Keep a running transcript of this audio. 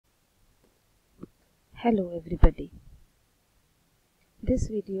Hello everybody. This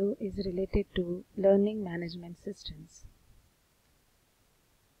video is related to learning management systems.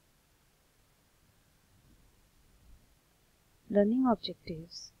 Learning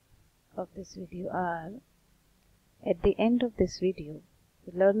objectives of this video are: at the end of this video,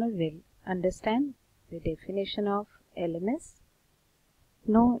 the learner will understand the definition of LMS,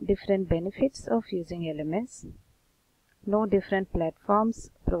 know different benefits of using LMS, know different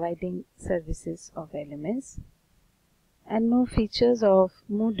platforms providing services of LMS, and know features of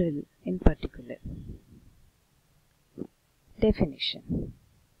Moodle in particular. Definition.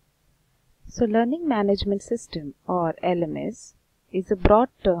 So, Learning Management System or LMS is a broad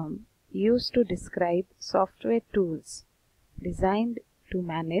term used to describe software tools designed to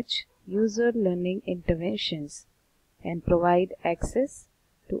manage user learning interventions and provide access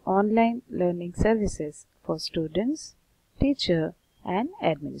to online learning services for students, teacher, and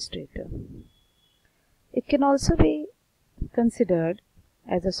administrator. It can also be considered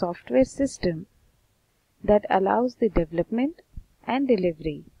as a software system that allows the development and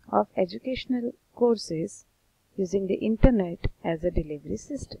delivery of educational courses using the internet as a delivery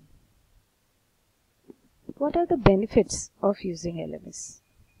system. What are the benefits of using LMS?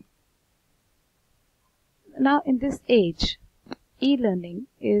 Now, in this age, e-learning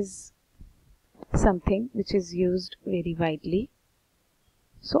is something which is used very widely.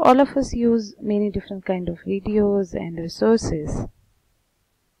 So all of us use many different kind of videos and resources.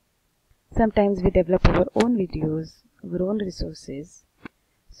 Sometimes we develop our own videos, our own resources.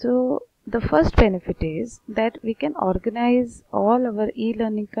 So the first benefit is that we can organize all our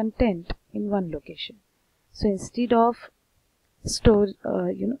e-learning content in one location. So instead of storing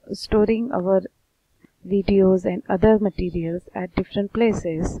our videos and other materials at different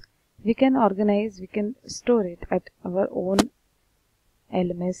places, we can store it at our own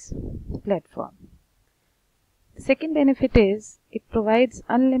LMS platform. The second benefit is it provides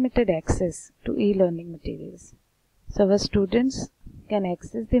unlimited access to e-learning materials. So our students can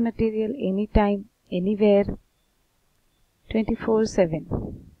access the material anytime, anywhere, 24/7.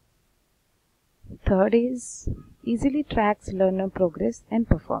 Third is easily tracks learner progress and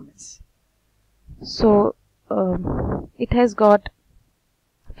performance. So it has got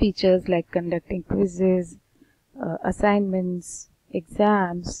features like conducting quizzes, assignments,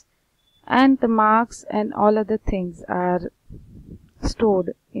 exams, and the marks and all other things are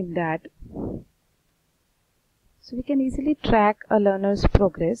stored in that. So we can easily track a learner's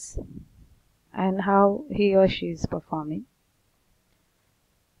progress and how he or she is performing.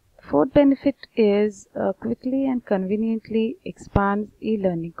 Fourth benefit is quickly and conveniently expands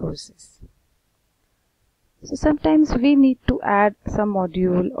e-learning courses. So sometimes we need to add some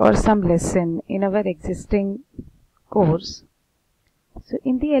module or some lesson in our existing course. So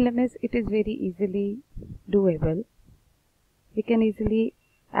in the LMS it is very easily doable. We can easily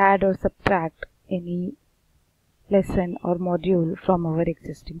add or subtract any lesson or module from our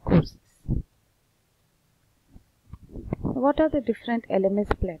existing courses. What are the different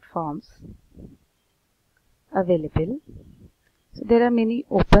LMS platforms available? So there are many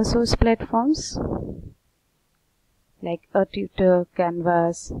open source platforms like Tutor,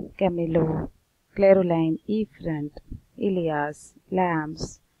 Canvas, Camilo, Claroline, eFront, Ilias,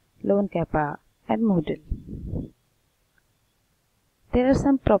 LAMS, LearnCappa, and Moodle. There are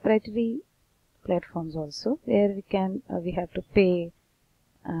some proprietary platforms also where we have to pay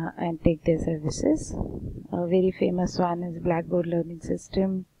and take their services. A very famous one is Blackboard Learning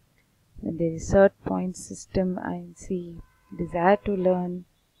System. Then there is CertPoint System, INC, Desire to Learn,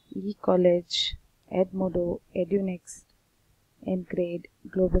 eCollege, Edmodo, EduNext, Ngrade,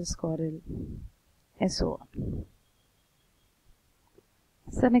 Global Scholar, and so on.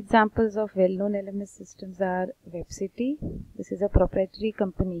 Some examples of well-known LMS systems are WebCity. This is a proprietary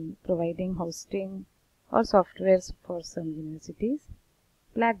company providing hosting or softwares for some universities.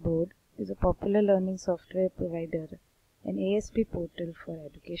 Blackboard is a popular learning software provider, an ASP portal for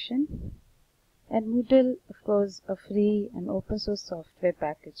education. And Moodle, of course, a free and open source software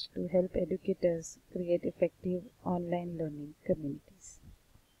package to help educators create effective online learning communities.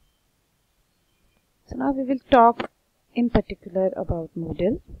 So now we will talk in particular about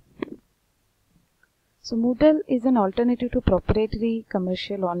Moodle. So Moodle is an alternative to proprietary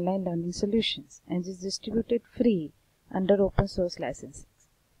commercial online learning solutions and is distributed free under open source licenses.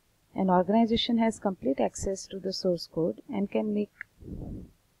 An organization has complete access to the source code and can make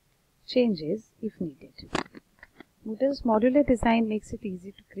changes if needed. Moodle's modular design makes it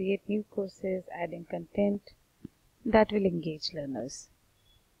easy to create new courses, adding content that will engage learners.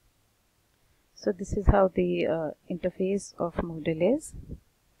 So this is how the interface of Moodle is.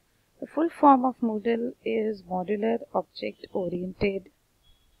 full form of Moodle is Modular Object Oriented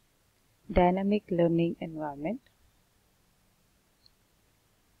Dynamic Learning Environment.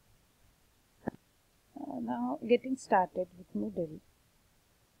 Now getting started with Moodle.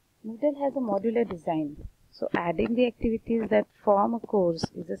 Moodle has a modular design, so adding the activities that form a course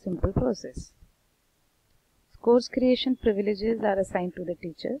is a simple process. Course creation privileges are assigned to the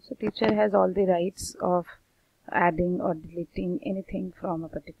teacher, so teacher has all the rights of adding or deleting anything from a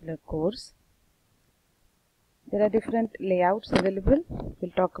particular course. There are different layouts available.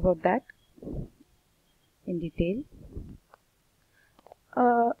 We'll talk about that in detail.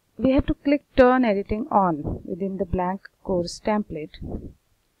 We have to click Turn Editing On within the blank course template,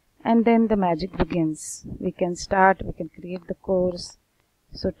 and then the magic begins. We can create the course.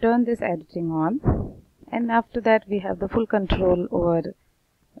 So turn this editing on, and after that we have the full control over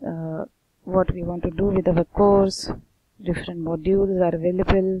what we want to do with our course. Different modules are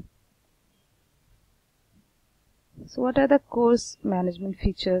available. So what are the course management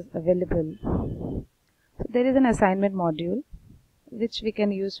features available? So there is an assignment module which we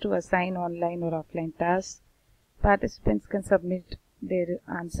can use to assign online or offline tasks. Participants can submit their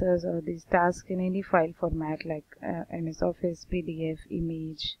answers or these tasks in any file format like MS Office, PDF,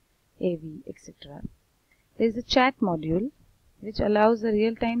 image, AV, etc. There is a chat module which allows a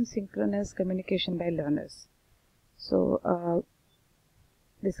real-time synchronous communication by learners. So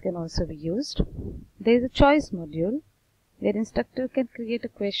this can also be used. There is a choice module where instructor can create a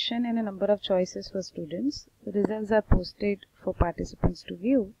question and a number of choices for students. The results are posted for participants to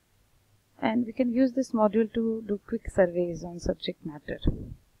view, and we can use this module to do quick surveys on subject matter.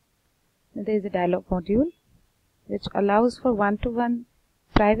 Then there is a dialog module which allows for one-to-one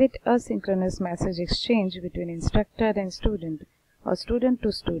private asynchronous message exchange between instructor and student or student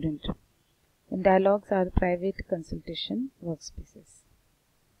to student. And dialogues are private consultation workspaces.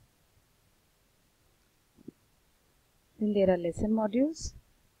 Then there are lesson modules,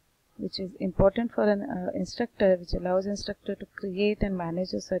 which is important for an instructor, which allows instructor to create and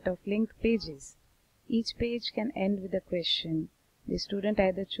manage a set of linked pages. Each page can end with a question. The student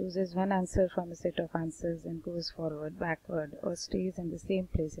either chooses one answer from a set of answers and goes forward, backward, or stays in the same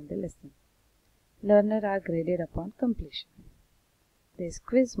place in the lesson. Learners are graded upon completion. There is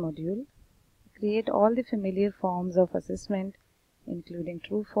quiz module. Create all the familiar forms of assessment, including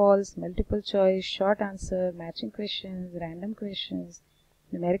true, false, multiple choice, short answer, matching questions, random questions,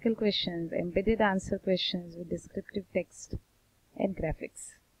 numerical questions, embedded answer questions with descriptive text and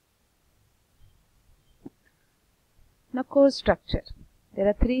graphics. Now course structure. There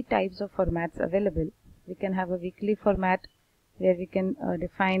are 3 types of formats available. We can have a weekly format where we can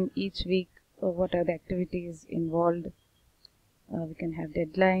define each week what are the activities involved. We can have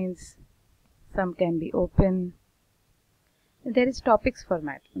deadlines. Some can be open. There is topics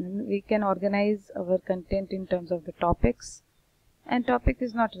format. We can organize our content in terms of the topics, and topic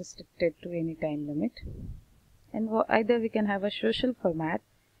is not restricted to any time limit. And either we can have a social format.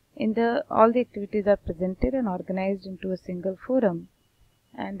 All the activities are presented and organized into a single forum,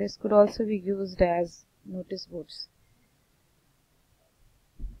 and this could also be used as notice boards.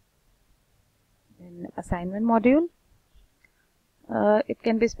 Then assignment module. It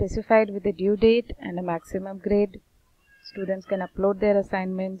can be specified with a due date and a maximum grade. Students can upload their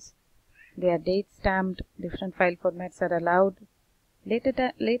assignments. They are date stamped. Different file formats are allowed.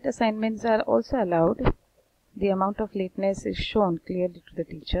 Late assignments are also allowed. The amount of lateness is shown clearly to the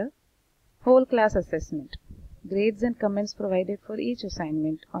teacher. Whole class assessment. Grades and comments provided for each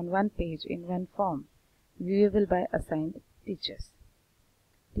assignment on one page in one form, viewable by assigned teachers.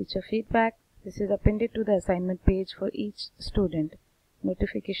 Teacher feedback. This is appended to the assignment page for each student.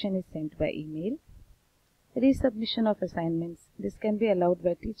 Notification is sent by email. Resubmission of assignments. This can be allowed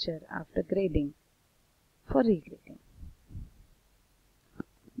by teacher after grading for regrading.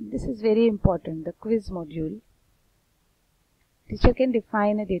 This is very important, the quiz module. Teacher can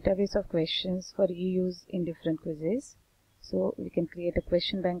define a database of questions for reuse in different quizzes. So we can create a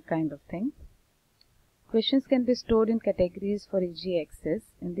question bank kind of thing. Questions can be stored in categories for easy access,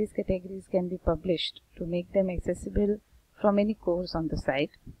 and these categories can be published to make them accessible from any course on the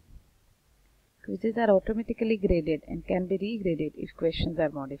site. Quizzes are automatically graded and can be regraded if questions are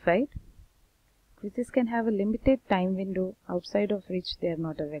modified. Quizzes can have a limited time window outside of which they are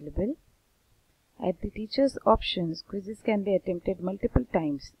not available. At the teacher's options, quizzes can be attempted multiple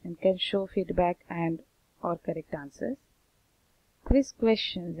times and can show feedback and/or correct answers. Quiz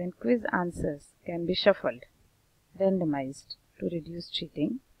questions and quiz answers can be shuffled, randomized to reduce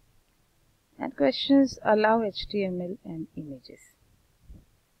cheating, and questions allow HTML and images.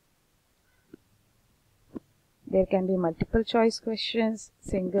 There can be multiple choice questions,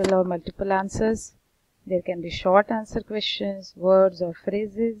 single or multiple answers. There can be short answer questions, words or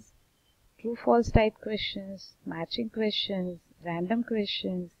phrases, true-false type questions, matching questions, random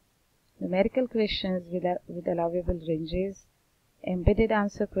questions, numerical questions with allowable ranges, embedded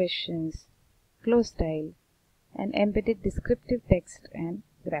answer questions, close style, and embedded descriptive text and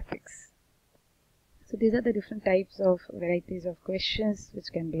graphics. So these are the different types of varieties of questions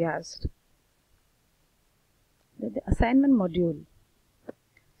which can be asked. The assignment module.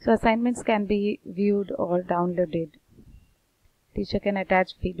 So assignments can be viewed or downloaded. Teacher can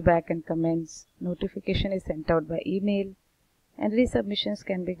attach feedback and comments. Notification is sent out by email, and resubmissions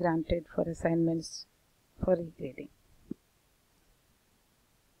can be granted for assignments for regrading.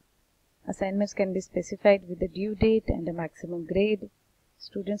 Assignments can be specified with a due date and a maximum grade.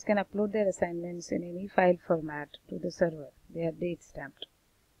 Students can upload their assignments in any file format to the server. They are date stamped.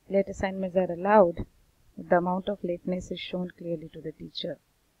 Late assignments are allowed. The amount of lateness is shown clearly to the teacher.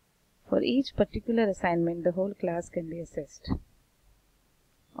 For each particular assignment, the whole class can be assessed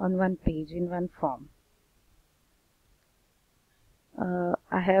on one page in one form.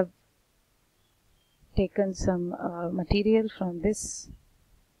 I have taken some material from this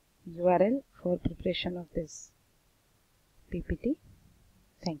URL for preparation of this PPT.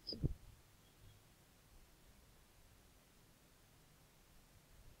 Thank you.